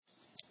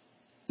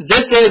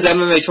This is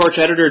MMA Torch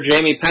editor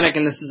Jamie Pennick,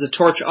 and this is a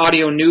Torch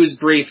audio news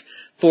brief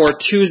for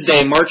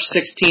Tuesday, March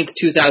 16th,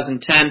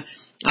 2010.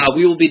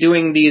 We will be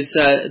doing these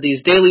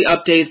daily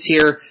updates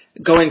here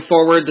going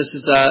forward. This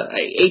is a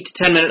 8 to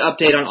 10 minute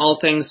update on all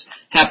things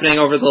happening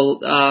over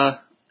the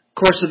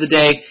course of the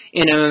day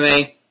in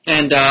MMA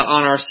and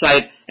on our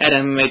site at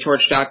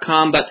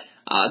MMATorch.com. But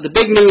the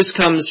big news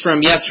comes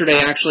from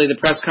yesterday. Actually, the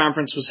press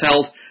conference was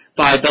held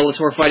by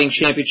Bellator Fighting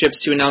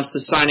Championships to announce the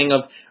signing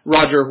of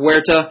Roger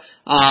Huerta,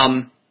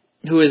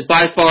 who is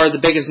by far the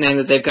biggest name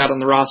that they've got on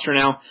the roster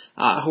now.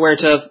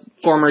 Huerta,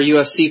 former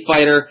UFC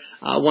fighter,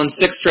 won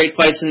 6 straight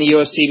fights in the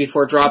UFC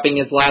before dropping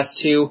his last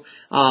 2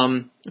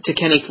 to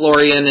Kenny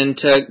Florian and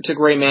to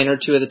Gray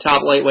Maynard, 2 of the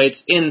top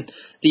lightweights in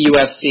the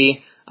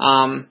UFC.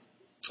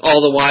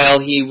 All the while,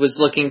 he was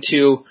looking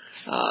to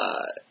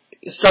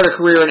start a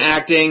career in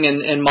acting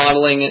and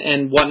modeling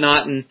and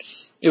whatnot, and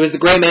it was the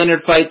Gray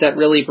Maynard fight that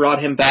really brought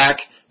him back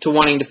to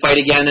wanting to fight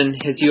again, and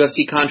his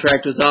UFC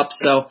contract was up,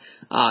 so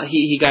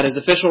he got his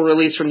official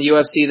release from the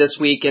UFC this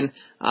week and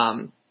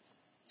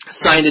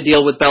signed a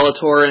deal with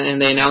Bellator,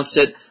 and they announced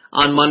it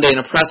on Monday in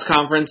a press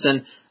conference,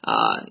 and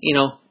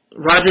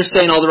Roger's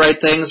saying all the right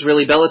things.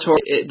 Really, Bellator,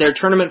 their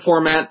tournament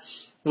format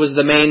was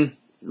the main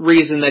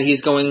reason that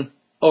he's going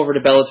over to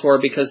Bellator,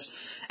 because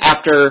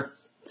after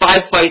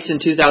 5 fights in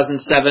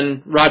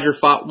 2007, Roger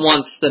fought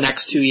once each the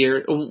next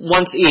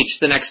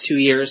 2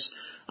 years.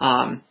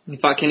 He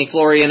fought Kenny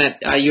Florian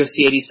at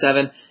UFC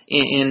 87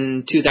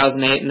 in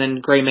 2008, and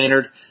then Gray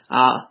Maynard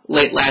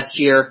late last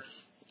year,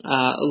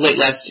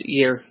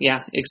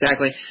 yeah,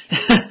 exactly.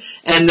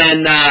 And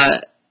then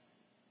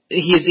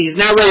he's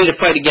now ready to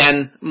fight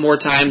again more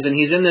times, and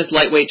he's in this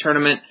lightweight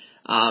tournament,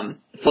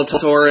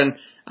 Bellator, and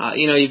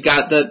you've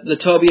got the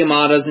Toby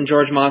Amadas and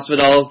George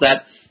Masvidals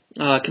that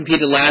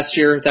competed last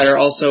year that are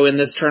also in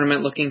this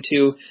tournament looking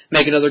to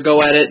make another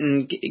go at it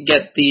and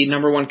get the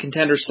number 1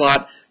 contender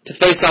slot to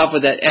face off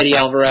with Eddie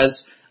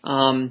Alvarez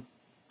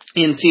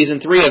in Season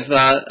 3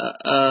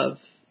 of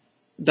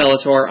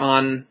Bellator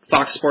on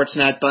Fox Sports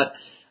Net. But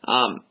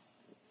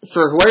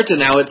for Huerta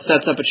now, it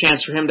sets up a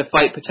chance for him to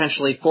fight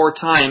potentially 4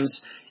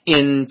 times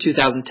in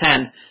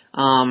 2010.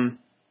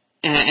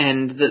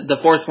 And the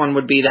 4th one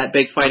would be that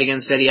big fight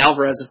against Eddie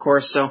Alvarez, of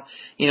course. So,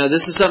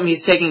 this is something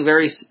he's taking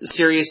very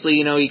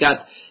seriously. He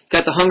got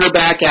the hunger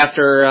back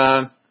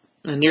after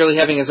nearly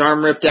having his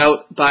arm ripped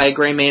out by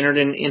Gray Maynard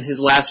in his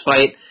last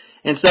fight.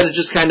 Instead of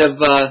just kind of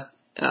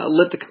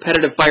lit the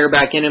competitive fire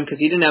back in him because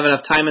he didn't have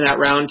enough time in that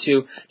round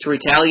to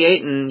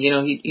retaliate, and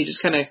he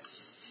just kind of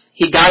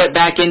got it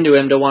back into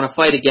him to want to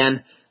fight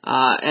again.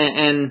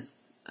 And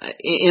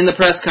in the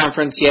press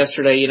conference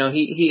yesterday,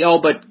 he all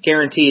but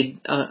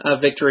guaranteed a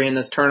victory in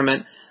this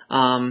tournament.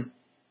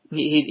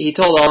 He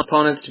told all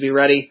opponents to be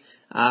ready.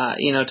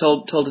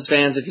 Told his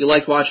fans, if you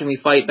liked watching me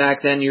fight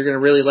back then, you're going to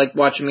really like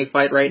watching me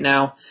fight right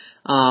now.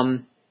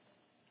 And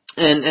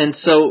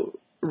so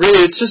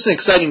really, it's just an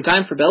exciting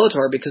time for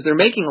Bellator because they're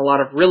making a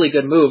lot of really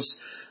good moves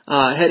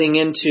heading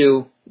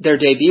into their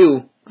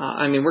debut.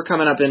 We're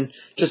coming up in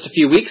just a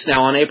few weeks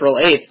now on April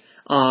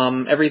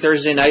 8th. Every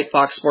Thursday night,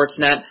 Fox Sports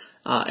Net.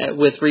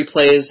 With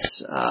replays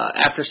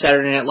after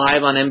Saturday Night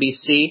Live on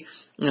NBC,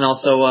 and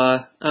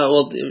also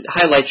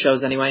highlight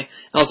shows anyway,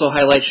 and also a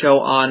highlight show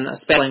on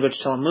Spanish language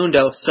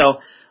Telemundo. So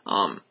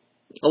a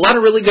lot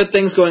of really good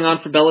things going on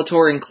for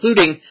Bellator,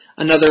 including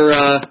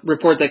another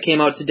report that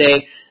came out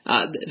today.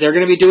 They're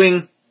going to be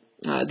doing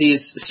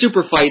these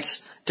super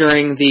fights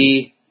during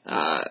the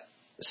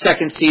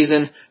second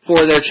season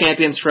for their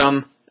champions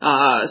from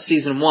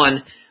season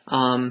 1.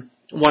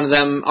 One of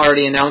them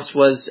already announced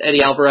was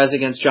Eddie Alvarez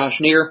against Josh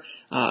Neer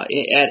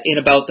in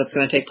a bout that's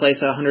going to take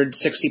place at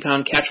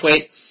 160-pound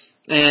catchweight.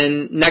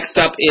 And next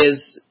up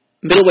is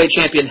middleweight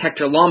champion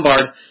Hector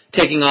Lombard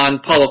taking on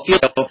Paulo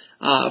Filho,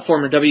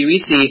 former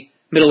WEC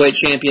middleweight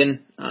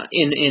champion,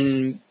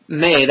 in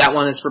May. That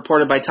one is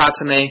reported by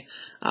Tatame,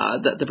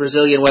 the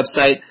Brazilian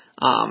website.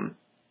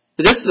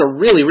 This is a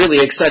really, really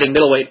exciting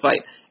middleweight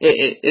fight.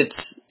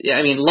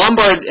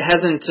 Lombard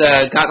hasn't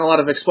gotten a lot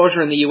of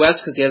exposure in the U.S.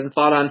 because he hasn't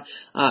fought on,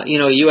 a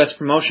U.S.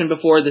 promotion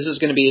before. This is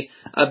going to be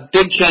a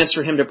big chance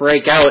for him to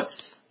break out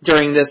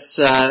during this,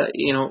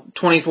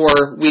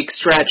 24-week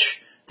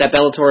stretch that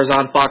Bellator is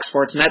on Fox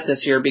Sports Net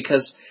this year,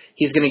 because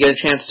he's going to get a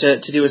chance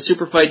to do a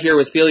super fight here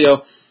with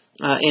Filho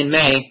in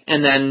May,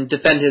 and then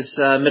defend his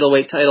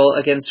middleweight title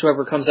against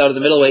whoever comes out of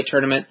the middleweight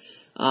tournament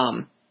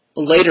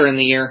later in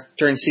the year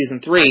during Season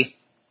 3.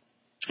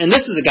 And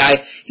this is a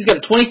guy, he's got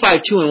a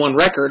 25-2-1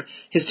 record.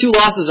 His 2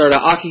 losses are to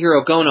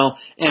Akihiro Gono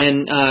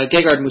and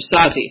Gegard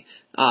Mousasi.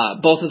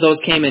 Both of those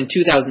came in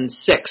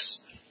 2006.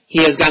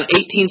 He has gone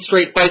 18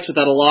 straight fights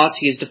without a loss.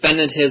 He has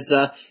defended his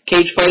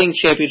Cage Fighting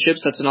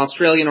Championships. That's an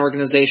Australian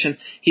organization.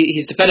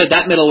 He's defended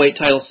that middleweight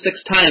title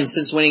 6 times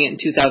since winning it in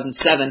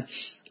 2007.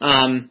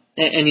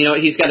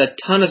 He's got a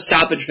ton of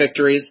stoppage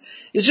victories.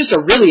 He's just a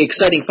really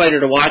exciting fighter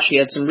to watch. He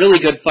had some really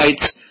good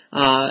fights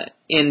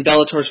in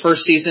Bellator's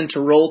first season to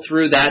roll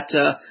through that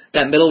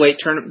middleweight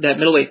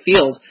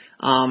field.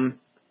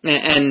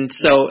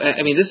 So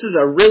this is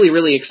a really,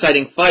 really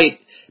exciting fight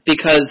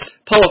because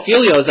Paulo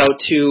Filho's out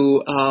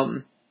to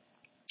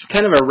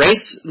kind of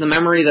erase the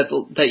memory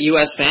that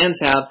U.S. fans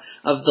have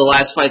of the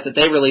last fight that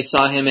they really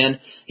saw him in.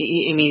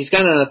 He's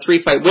gone on a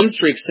 3-fight win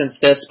streak since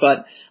this,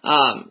 but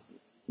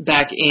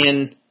back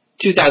in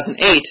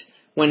 2008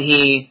 when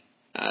he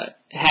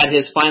had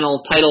his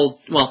final title,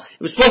 well,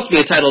 it was supposed to be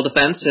a title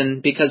defense,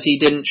 and because he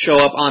didn't show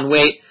up on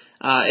weight,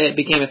 it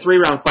became a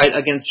 3-round fight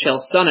against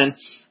Chael Sonnen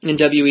in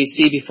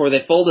WEC before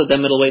they folded the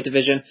middleweight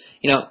division.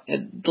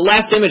 The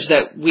last image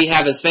that we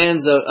have as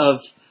fans of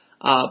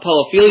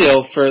Paulo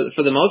Filho,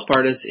 for the most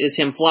part, is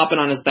him flopping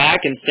on his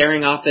back and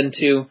staring off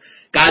into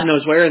God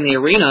knows where in the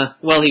arena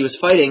while he was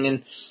fighting. And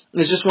it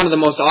was just one of the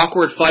most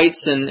awkward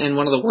fights and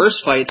one of the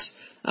worst fights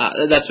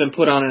that's been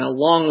put on in a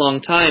long,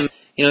 long time.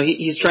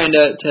 He's trying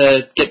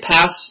to get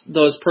past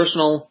those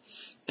personal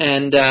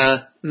and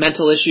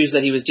mental issues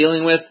that he was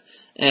dealing with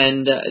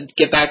and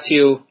get back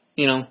to,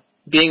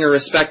 being a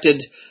respected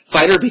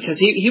fighter, because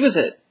he was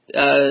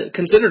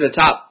considered a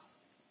top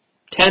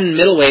 10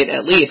 middleweight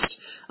at least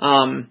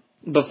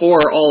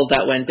before all of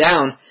that went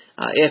down,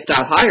 if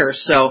not higher.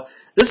 So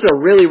this is a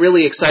really,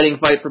 really exciting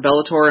fight for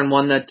Bellator, and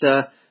one that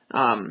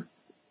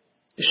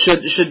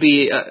should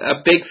be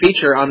a big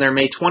feature on their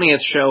May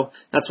 20th show.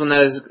 That's when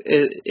that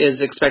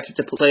is expected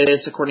to play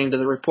this, according to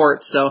the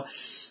report. So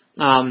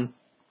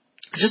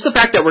just the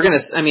fact that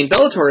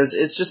Bellator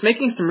is just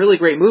making some really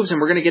great moves,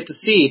 and we're going to get to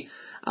see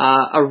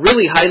a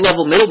really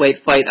high-level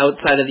middleweight fight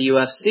outside of the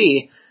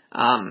UFC,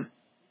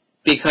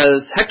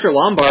 because Hector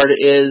Lombard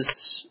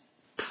is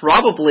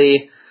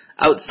probably,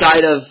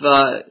 outside of,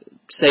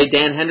 say,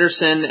 Dan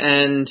Henderson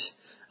and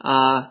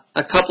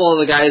a couple of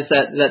the guys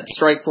that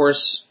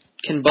Strikeforce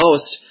can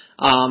boast,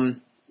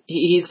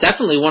 he's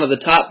definitely one of the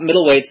top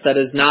middleweights that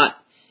is not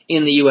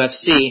in the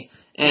UFC,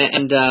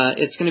 and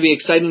it's going to be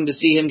exciting to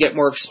see him get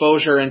more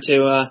exposure and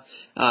to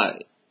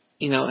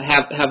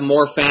have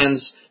more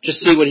fans just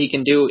see what he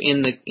can do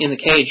in the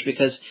cage,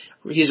 because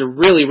he's a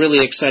really,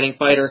 really exciting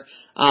fighter.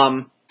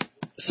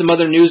 Some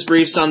other news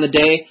briefs on the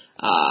day.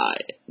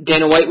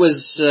 Dana White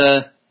was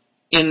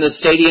in the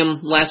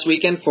stadium last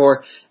weekend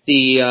for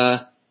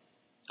the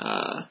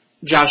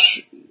Joshua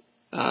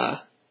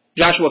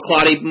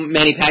Clottey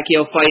Manny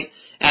Pacquiao fight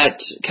at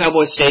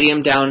Cowboy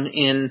Stadium down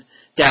in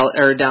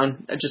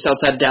down just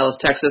outside of Dallas,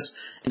 Texas,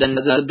 and then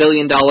the $1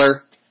 billion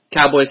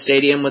Cowboy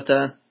Stadium with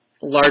the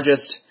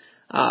largest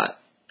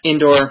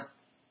indoor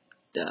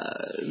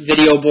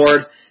video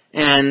board,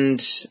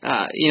 and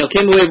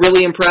came away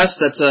really impressed.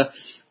 That's a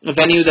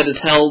venue that has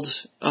held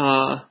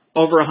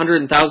over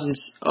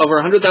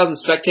 100,000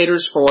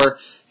 spectators for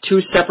 2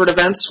 separate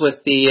events,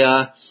 with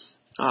the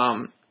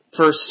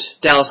first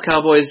Dallas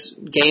Cowboys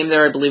game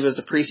there. I believe it was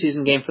a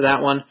preseason game for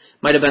that one.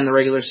 Might have been the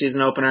regular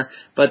season opener.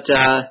 But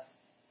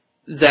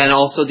then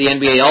also the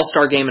NBA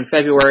All-Star game in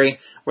February,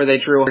 where they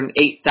drew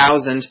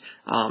 8,000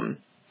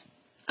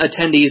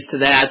 attendees to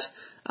that.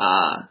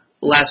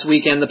 Last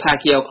weekend, the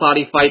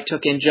Pacquiao-Clottey fight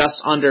took in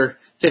just under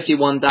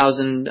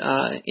 51,000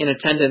 in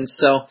attendance.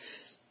 So,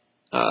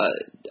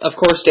 of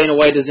course, Dana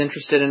White is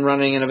interested in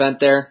running an event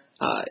there.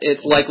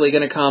 It's likely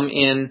going to come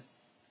in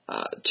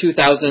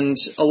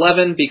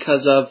 2011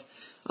 because of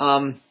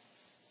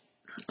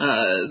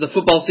the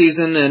football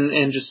season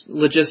and just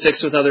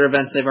logistics with other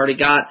events they've already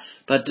got.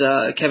 But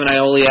Kevin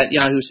Iole at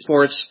Yahoo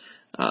Sports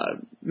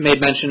made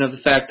mention of the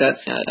fact that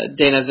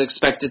Dana is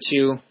expected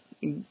to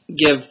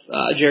give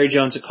Jerry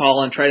Jones a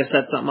call and try to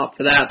set something up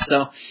for that.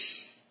 So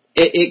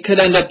it could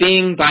end up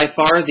being by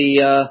far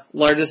the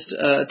largest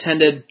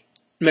attended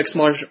mixed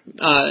martial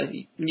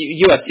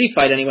UFC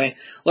fight anyway,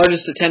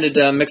 largest attended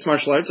mixed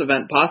martial arts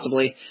event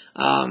possibly,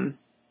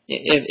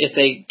 if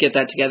they get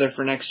that together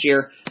for next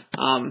year.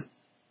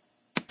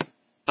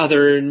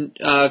 Other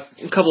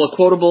couple of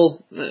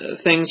quotable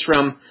things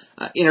from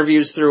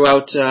interviews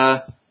throughout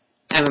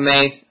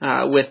MMA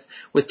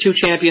with 2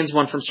 champions,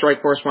 one from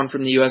Strikeforce, one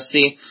from the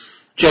UFC.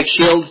 Jake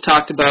Shields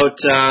talked about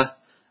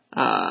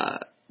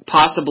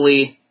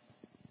possibly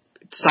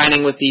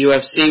signing with the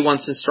UFC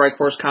once his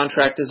Strikeforce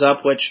contract is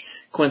up, which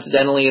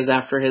coincidentally is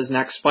after his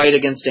next fight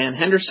against Dan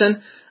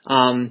Henderson.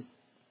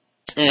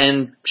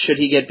 And should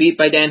he get beat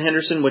by Dan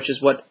Henderson, which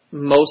is what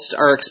most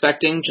are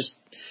expecting,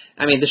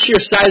 the sheer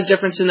size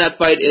difference in that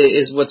fight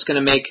is what's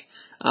going to make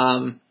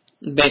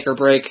or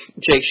break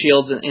Jake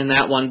Shields in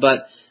that one.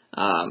 But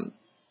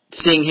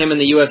seeing him in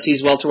the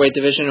UFC's welterweight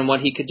division and what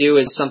he could do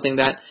is something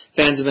that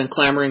fans have been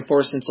clamoring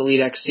for since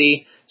Elite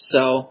XC.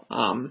 So,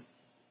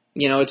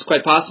 it's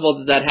quite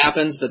possible that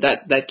happens, but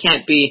that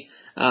can't be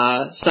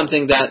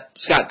something that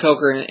Scott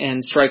Coker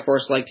and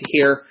Strikeforce like to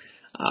hear.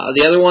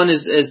 The other one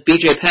is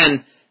BJ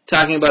Penn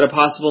talking about a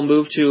possible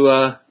move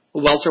to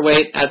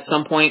welterweight at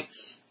some point.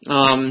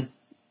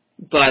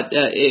 But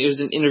it was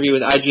an interview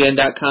with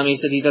IGN.com. He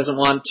said he doesn't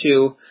want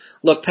to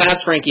look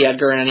past Frankie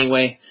Edgar in any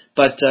way,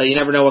 but you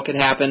never know what could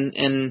happen.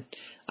 And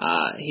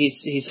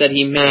he said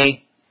he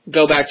may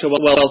go back to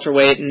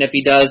welterweight, and if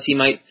he does, he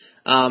might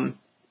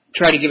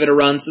try to give it a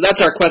run. So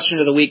that's our question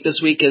of the week this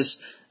week is,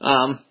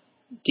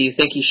 do you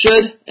think he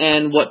should?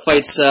 And what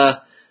fights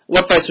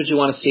what fights would you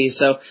want to see?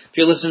 So if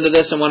you're listening to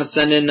this and want to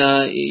send in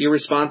your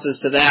responses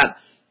to that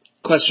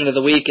question of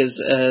the week,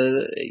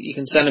 you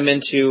can send them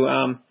into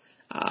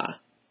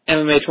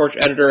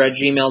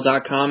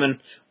MMATorchEditor@gmail.com, and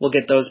we'll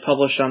get those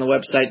published on the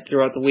website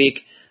throughout the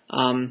week.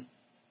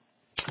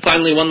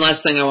 Finally, one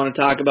last thing I want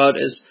to talk about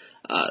is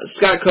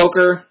Scott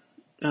Coker,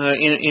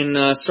 in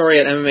a story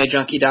at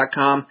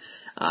MMAJunkie.com,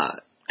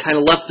 kind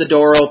of left the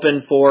door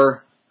open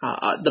for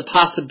the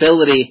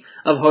possibility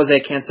of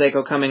Jose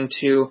Canseco coming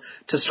to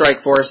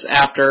Strikeforce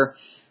after,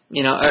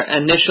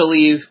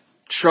 initially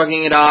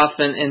shrugging it off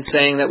and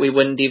saying that we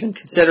wouldn't even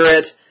consider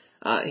it.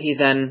 He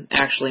then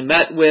actually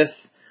met with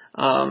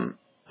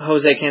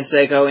Jose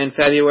Canseco in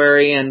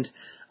February, and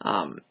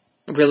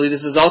really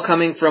this is all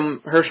coming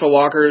from Herschel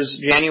Walker's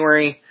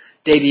January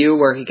debut,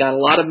 where he got a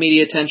lot of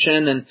media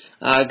attention and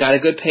got a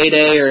good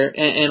payday,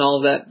 and all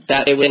of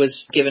that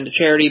was given to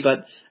charity.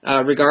 But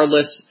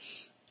regardless,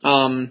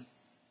 and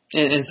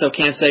so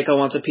Canseco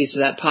wants a piece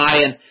of that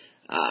pie, and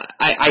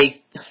I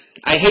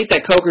hate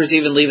that Coker's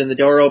even leaving the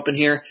door open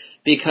here,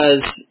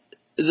 because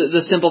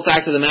the simple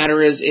fact of the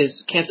matter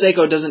is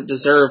Canseco doesn't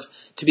deserve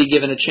to be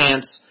given a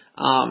chance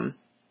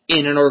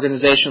in an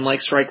organization like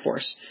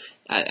Strikeforce.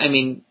 I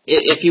mean,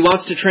 if he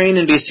wants to train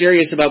and be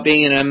serious about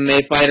being an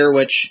MMA fighter,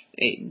 which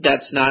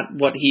that's not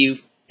what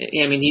he'd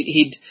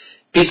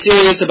be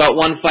serious about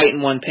one fight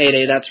and one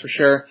payday, that's for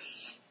sure.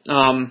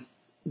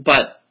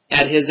 But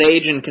at his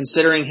age, and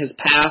considering his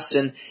past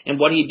and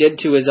what he did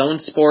to his own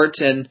sport,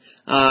 and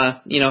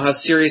how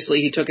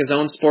seriously he took his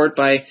own sport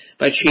by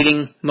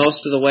cheating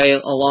most of the way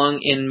along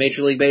in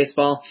Major League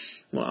Baseball,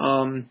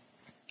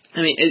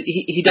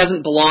 he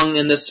doesn't belong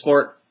in this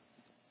sport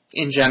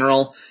in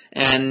general,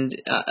 and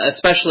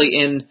especially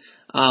in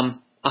a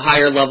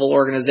higher level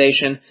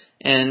organization.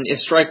 And if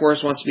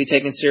Strikeforce wants to be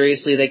taken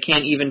seriously, they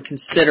can't even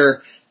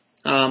consider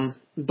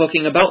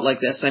booking a bout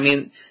like this. I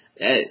mean,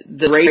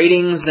 the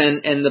ratings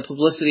and the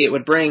publicity it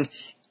would bring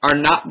are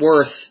not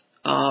worth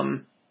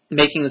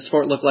making the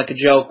sport look like a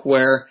joke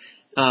where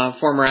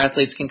former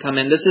athletes can come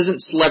in. This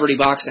isn't celebrity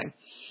boxing.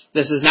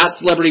 This is not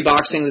celebrity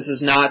boxing. This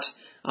is not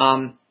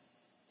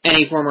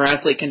any former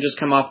athlete can just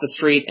come off the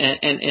street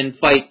and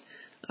fight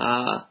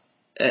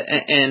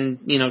and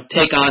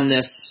take on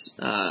this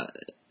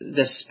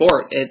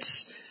sport.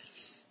 It's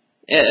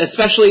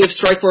especially if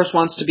Strikeforce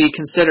wants to be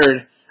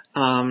considered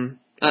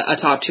a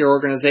top tier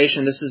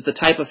organization. This is the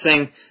type of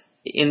thing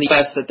in the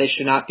U.S. that they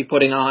should not be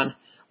putting on.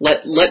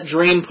 Let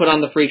Dream put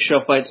on the freak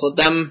show fights. Let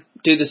them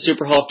do the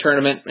Super Hulk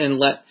tournament, and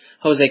let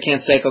Jose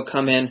Canseco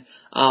come in.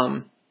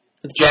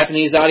 The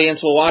Japanese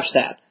audience will watch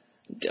that.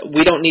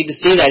 We don't need to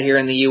see that here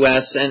in the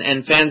U.S.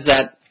 and fans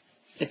that.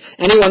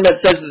 Anyone that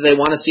says that they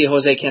want to see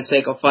Jose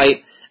Canseco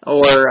fight,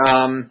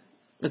 or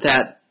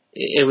that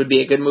it would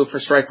be a good move for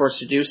Strikeforce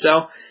to do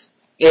so,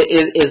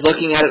 is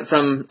looking at it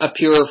from a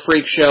pure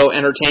freak show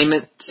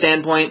entertainment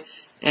standpoint,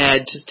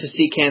 and to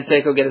see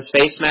Canseco get his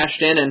face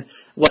smashed in. And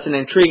what's an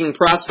intriguing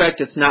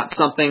prospect, it's not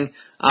something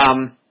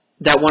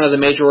that one of the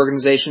major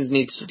organizations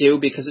needs to do,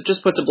 because it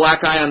just puts a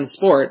black eye on the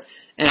sport,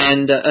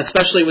 and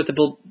especially with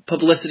the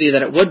publicity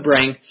that it would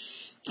bring,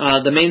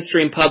 the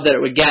mainstream pub that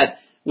it would get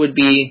would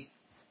be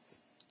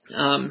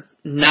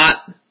not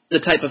the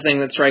type of thing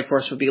that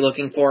Strikeforce would be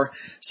looking for.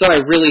 So I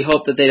really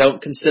hope that they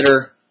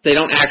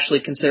don't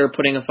actually consider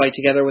putting a fight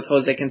together with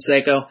Jose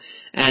Canseco,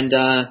 and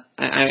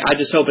I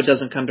just hope it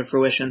doesn't come to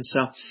fruition.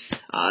 So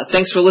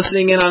thanks for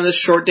listening in on this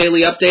short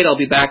daily update. I'll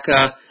be back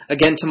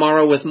again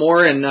tomorrow with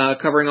more and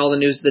covering all the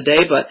news of the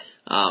day, but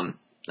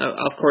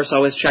of course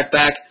always check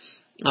back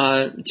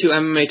to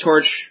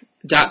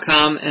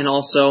MMATorch.com, and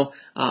also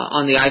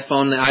on the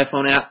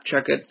iPhone app.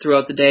 Check it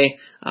throughout the day.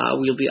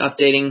 We'll be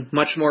updating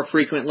much more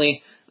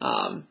frequently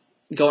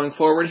going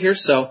forward here.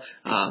 So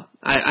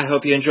I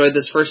hope you enjoyed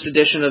this first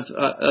edition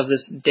of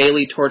this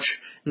daily Torch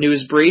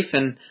news brief,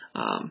 and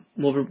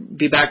we'll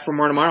be back for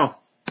more tomorrow.